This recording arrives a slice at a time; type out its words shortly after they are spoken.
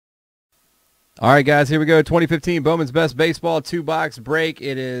All right, guys, here we go. 2015 Bowman's Best Baseball 2-box break.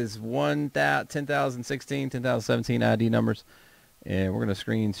 It is 10,016, 10,017 ID numbers. And we're going to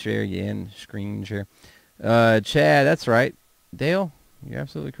screen share you in. Screen share. Chad, that's right. Dale, you're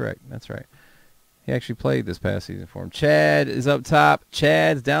absolutely correct. That's right. He actually played this past season for him. Chad is up top.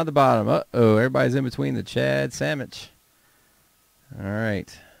 Chad's down the bottom. Uh-oh, everybody's in between the Chad sandwich. All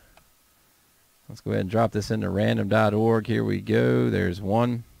right. Let's go ahead and drop this into random.org. Here we go. There's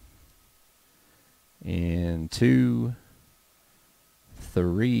 1 and 2,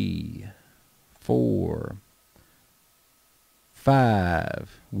 3, 4,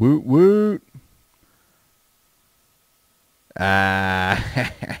 5. Woot woot.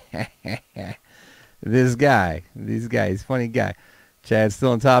 This guy, he's a funny guy. Chad's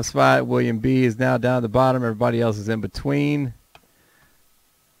still in top spot. William B is now down at the bottom. Everybody else is in between.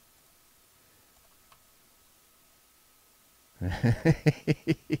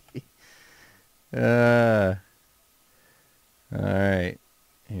 All right,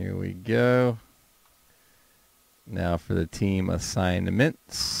 here we go. Now for the team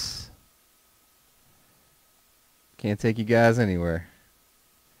assignments. Can't take you guys anywhere.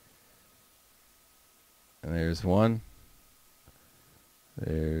 And there's 1.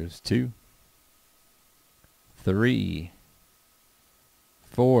 There's 2. 3.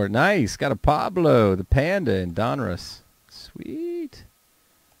 4. Nice. Got a Pablo, the Panda, and Donruss. Sweet.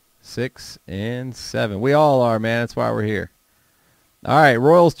 6 and 7. We all are, man. That's why we're here. All right.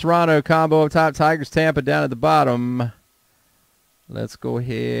 Royals, Toronto combo up top. Tigers, Tampa down at the bottom. Let's go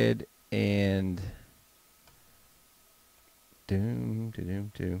ahead and...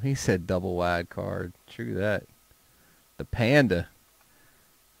 He said double wide card. True that. The Panda.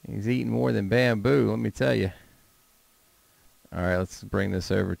 He's eating more than bamboo, let me tell you. All right, let's bring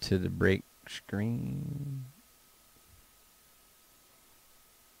this over to the break screen.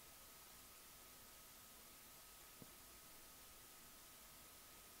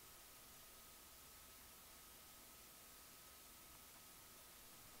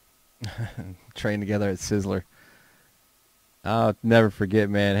 Train together at Sizzler. I'll never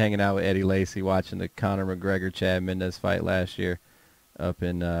forget, man, hanging out with Eddie Lacy, watching the Conor McGregor-Chad Mendez fight last year up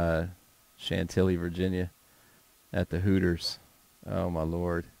in Chantilly, Virginia at the Hooters. Oh, my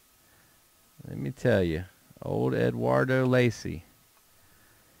Lord. Let me tell you, old Eduardo Lacy.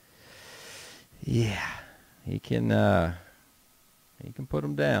 Yeah, he can put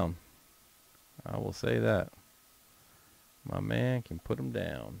him down. I will say that. My man can put him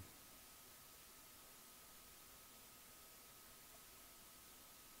down.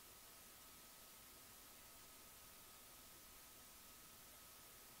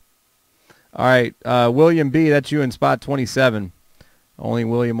 All right, William B., that's you in spot 27. Only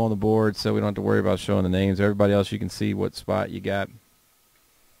William on the board, so we don't have to worry about showing the names. Everybody else, you can see what spot you got.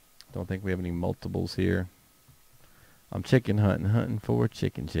 Don't think we have any multiples here. I'm chicken hunting for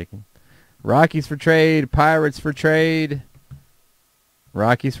chicken. Rockies for trade, Pirates for trade.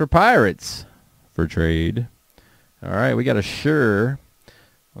 Rockies for Pirates for trade. All right, we got a sure.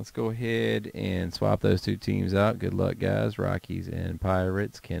 Let's go ahead and swap those two teams out. Good luck, guys. Rockies and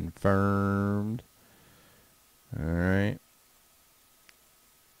Pirates confirmed. All right.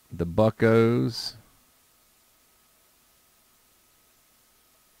 The Buccos.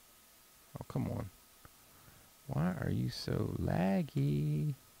 Oh, come on. Why are you so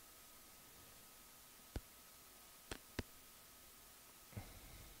laggy?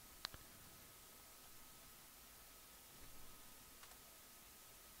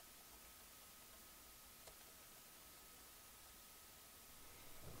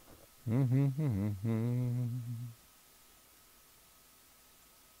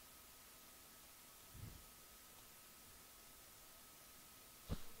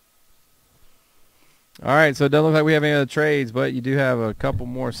 All right, so it doesn't look like we have any other trades, but you do have a couple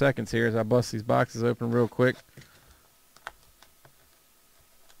more seconds here as I bust these boxes open real quick.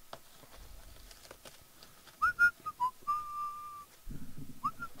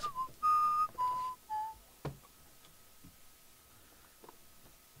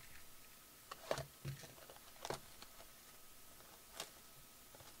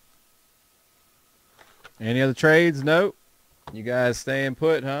 Any other trades? Nope. You guys staying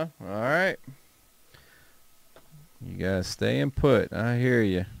put, huh? All right. You guys staying put. I hear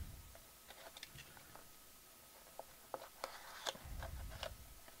you.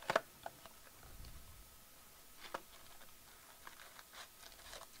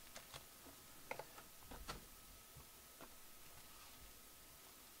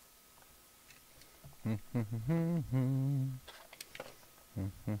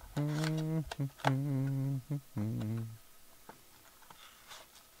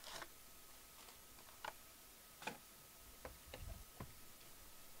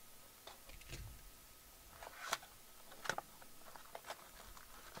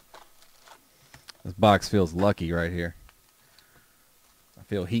 box feels lucky right here. I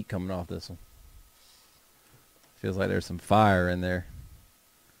feel heat coming off this one. Feels like there's some fire in there.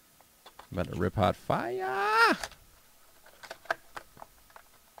 I'm about to rip hot fire.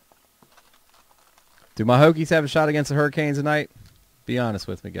 Do my Hokies have a shot against the Hurricanes tonight? Be honest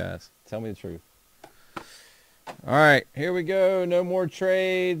with me, guys. Tell me the truth. All right, here we go. No more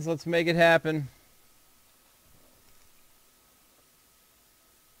trades. Let's make it happen.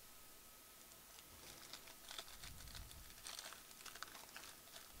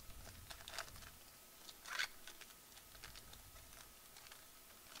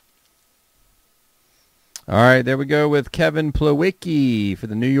 All right, there we go with Kevin Plawicki for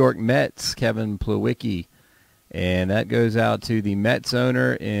the New York Mets. Kevin Plawicki. And that goes out to the Mets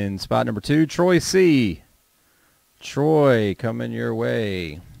owner in spot number 2, Troy C. Troy, coming your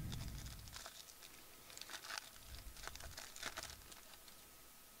way.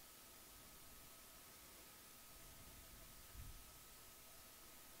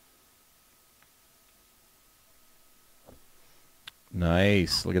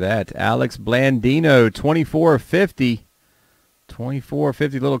 Nice. Look at that. Alex Blandino, 24/50.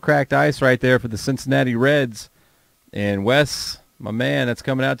 24/50, little cracked ice right there for the Cincinnati Reds. And Wes, my man, that's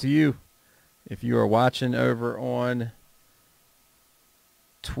coming out to you. If you are watching over on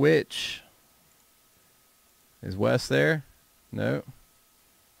Twitch. Is Wes there? No.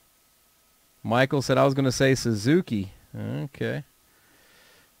 Michael said I was going to say Suzuki. Okay.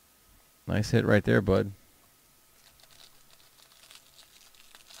 Nice hit right there, bud.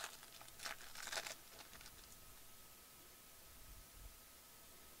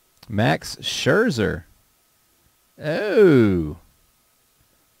 Max Scherzer. Oh.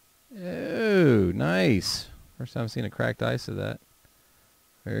 Oh, nice. First time I've seen a cracked ice of that.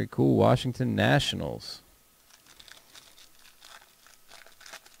 Very cool. Washington Nationals.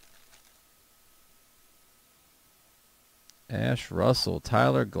 Ash Russell,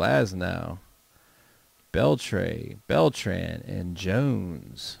 Tyler Glasnow, Beltran, and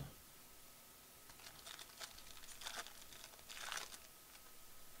Jones.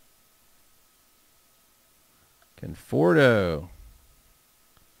 Conforto,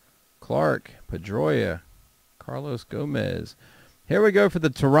 Clark, Pedroia, Carlos Gomez. Here we go for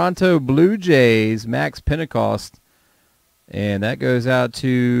the Toronto Blue Jays, Max Pentecost. And that goes out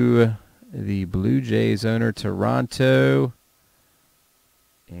to the Blue Jays owner, Toronto.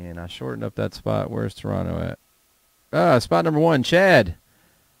 And I shortened up that spot. Where's Toronto at? Spot number 1, Chad.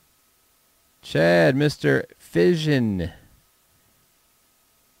 Chad, Mr. Fission.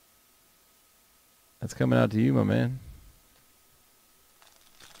 That's coming out to you, my man.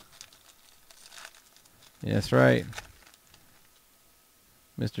 Yeah, that's right.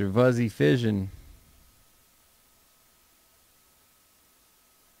 Mr. Fuzzy Fission.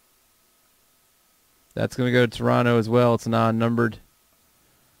 That's going to go to Toronto as well. It's non-numbered.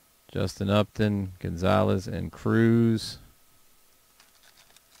 Justin Upton, Gonzalez, and Cruz.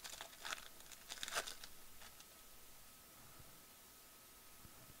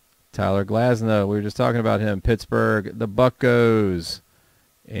 Tyler Glasnow, we were just talking about him. Pittsburgh, the Buccos.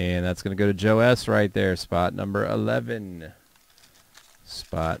 And that's going to go to Joe S. right there. Spot number 11.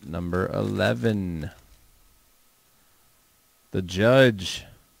 Spot number 11. The Judge.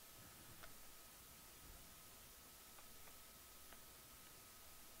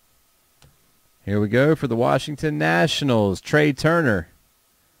 Here we go for the Washington Nationals. Trey Turner.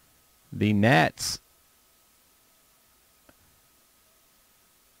 The Nats.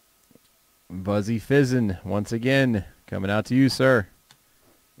 Buzzy Fizzin, once again, coming out to you, sir.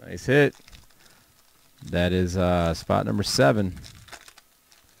 Nice hit. That is spot number 7.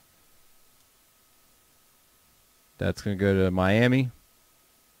 That's going to go to Miami.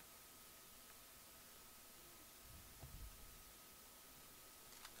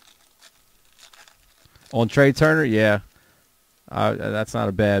 On Trey Turner, yeah. That's not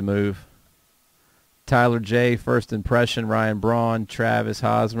a bad move. Tyler J., first impression. Ryan Braun, Travis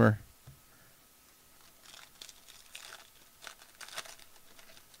Hosmer.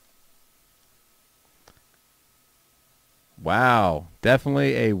 Wow,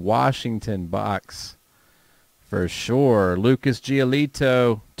 definitely a Washington box for sure. Lucas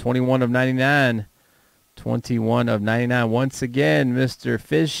Giolito, 21 of 99. 21 of 99. Once again, Mr.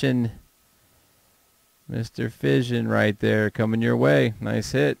 Fission. Mr. Fission right there coming your way.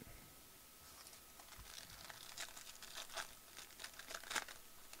 Nice hit.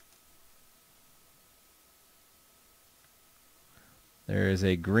 There is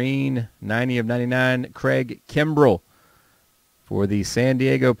a green 90 of 99. Craig Kimbrell. For the San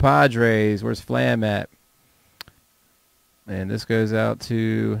Diego Padres. Where's Flam at? And this goes out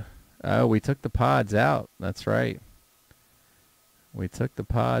to Oh, we took the pods out. That's right. We took the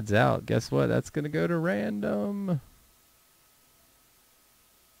pods out. Guess what? That's going to go to random.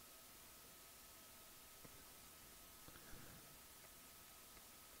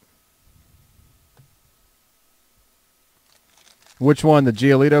 Which one? The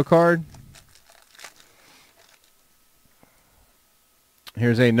Giolito card?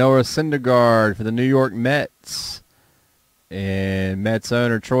 Here's a Noah Syndergaard for the New York Mets. And Mets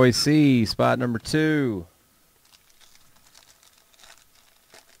owner Troy C., spot number 2.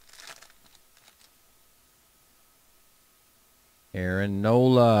 Aaron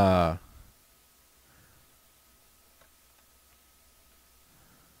Nola.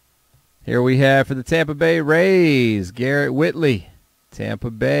 Here we have for the Tampa Bay Rays, Garrett Whitley,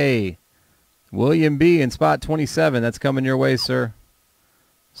 Tampa Bay. William B. in spot 27. That's coming your way, sir.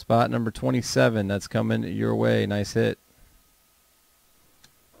 Spot number 27. That's coming your way. Nice hit.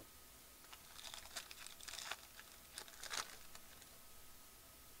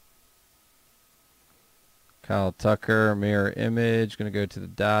 Kyle Tucker, mirror image. Going to go to the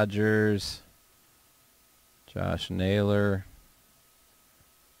Dodgers. Josh Naylor.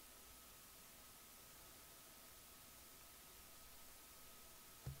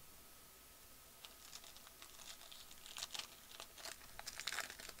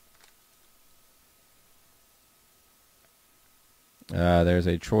 There's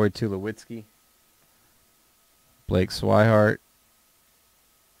a Troy Tulowitzki. Blake Swihart.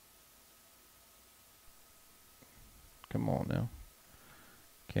 Come on now.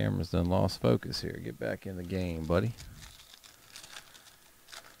 Camera's done lost focus here. Get back in the game, buddy.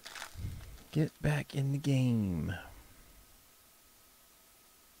 Get back in the game.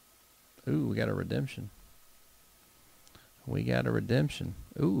 Ooh, we got a redemption. We got a redemption.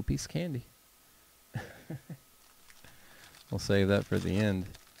 Ooh, a piece of candy. We'll save that for the end.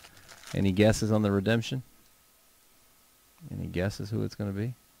 Any guesses on the redemption? Any guesses who it's going to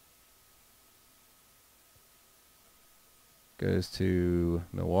be? Goes to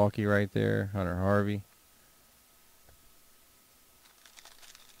Milwaukee right there. Hunter Harvey.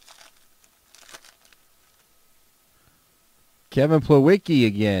 Kevin Plawecki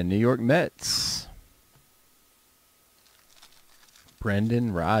again. New York Mets.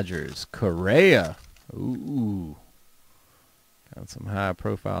 Brendan Rodgers. Correa. Ooh. Got some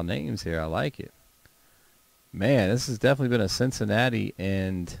high-profile names here. I like it. Man, this has definitely been a Cincinnati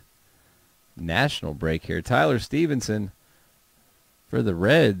and national break here. Tyler Stevenson for the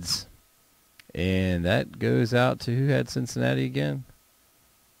Reds. And that goes out to who had Cincinnati again?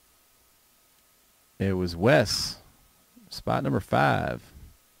 It was Wes. Spot number 5.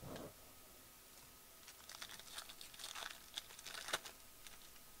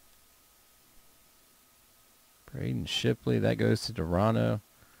 Braden Shipley, that goes to Toronto.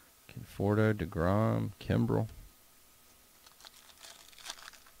 Conforto, DeGrom, Kimbrel.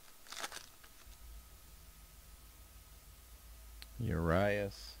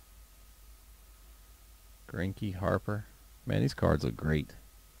 Urias. Greinke, Harper. Man, these cards look great.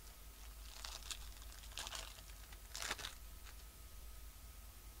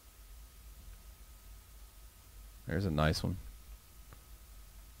 There's a nice one.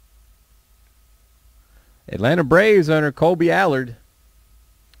 Atlanta Braves owner Colby Allard.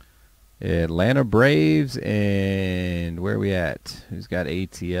 Atlanta Braves, and where are we at? Who's got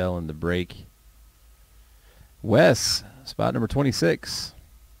ATL in the break? Wes, spot number 26.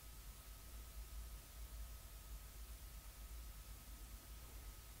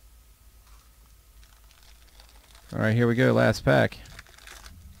 All right, here we go. Last pack.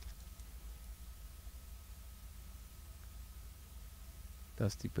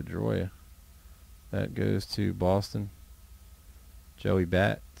 Dusty Pedroia. That goes to Boston. Joey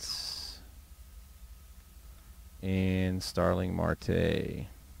Bats. And Starling Marte.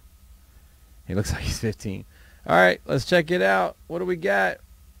 He looks like he's 15. All right, let's check it out. What do we got?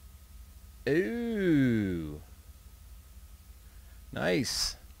 Ooh.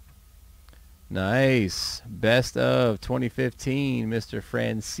 Nice. Nice. Best of 2015, Mr.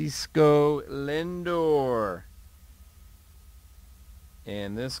 Francisco Lindor.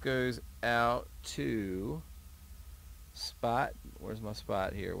 And this goes out to spot. Where's my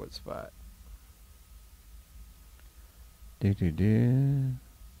spot here? What spot? Tell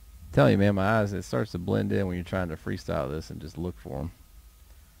you, man, my eyes, it starts to blend in when you're trying to freestyle this and just look for them.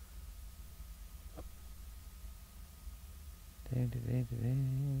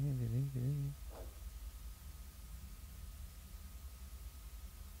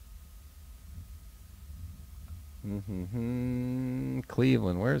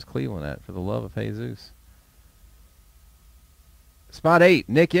 Cleveland. Where's Cleveland at, for the love of Jesus? Spot 8,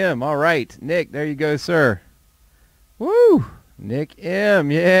 Nick M. All right, Nick, there you go, sir. Woo! Nick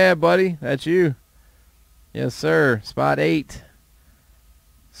M. Yeah, buddy, that's you. Yes, sir. Spot 8.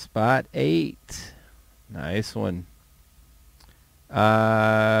 Spot 8. Nice one. No,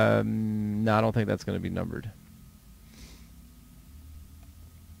 I don't think that's going to be numbered.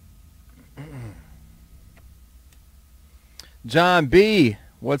 John B.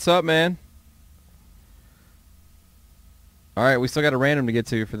 What's up, man? All right, we still got a random to get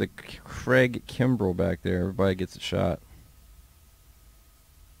to for the Craig Kimbrell back there. Everybody gets a shot.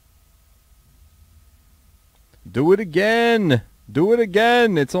 Do it again. Do it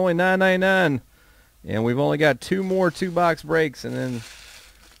again. It's only $9.99, and we've only got 2 more 2-box breaks, and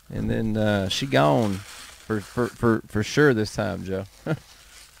then she gone for sure this time, Joe.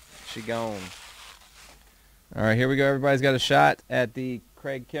 She gone. All right, here we go. Everybody's got a shot at the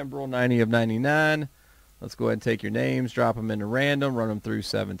Craig Kimbrell 90 of 99. Let's go ahead and take your names, drop them into random, run them through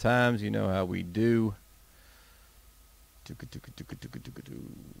 7 times. You know how we do.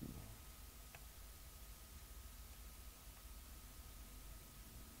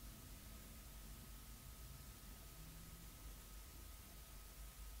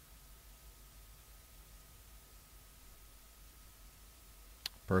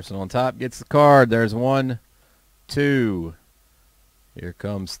 Person on top gets the card. There's 1, 2. Here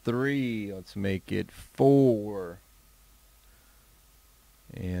comes 3. Let's make it 4.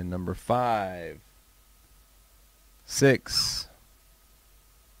 And number 5. 6.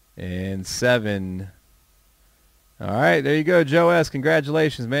 And 7. All right, there you go, Joe S.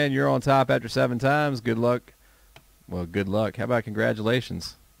 Congratulations, man. You're on top after 7 times. Good luck. Well, good luck. How about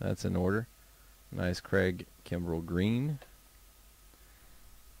congratulations? That's in order. Nice Craig Kimbrell green.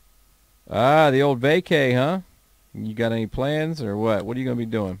 Ah, the old vacay, huh? You got any plans or what? What are you going to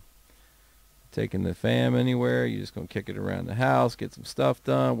be doing? Taking the fam anywhere? You just going to kick it around the house, get some stuff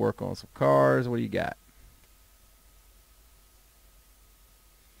done, work on some cars? What do you got?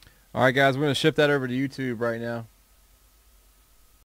 All right, guys, we're going to shift that over to YouTube right now.